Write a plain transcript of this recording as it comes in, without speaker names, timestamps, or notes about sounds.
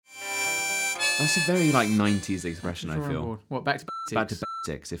That's a very like 90s expression, I feel. Board. What, back to basics? Back to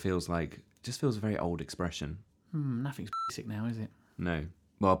basics. It feels a very old expression. Nothing's basic now, is it? No.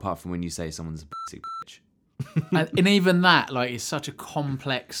 Well, apart from when you say someone's a basic bitch. And even that, like, is such a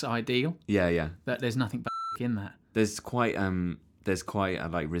complex ideal. Yeah. That there's nothing basic in that. There's quite a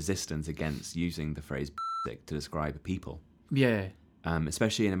like resistance against using the phrase basic to describe people. Yeah.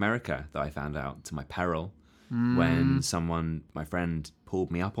 Especially in America, that I found out to my peril when my friend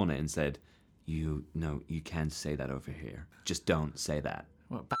pulled me up on it and said, you can't say that over here. Just don't say that.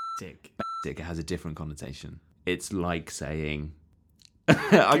 What, basic? Basic, it has a different connotation. It's like saying...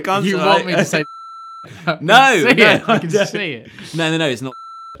 I can't You want me to say... No! I can see it. No, it's not...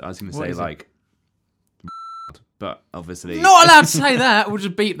 I was going to say, like... But obviously... Not allowed to say that. We'll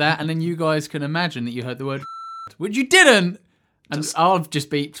just beep that, and then you guys can imagine that you heard the word which you didn't. And I've just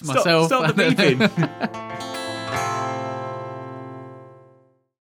beeped myself. Stop the beeping.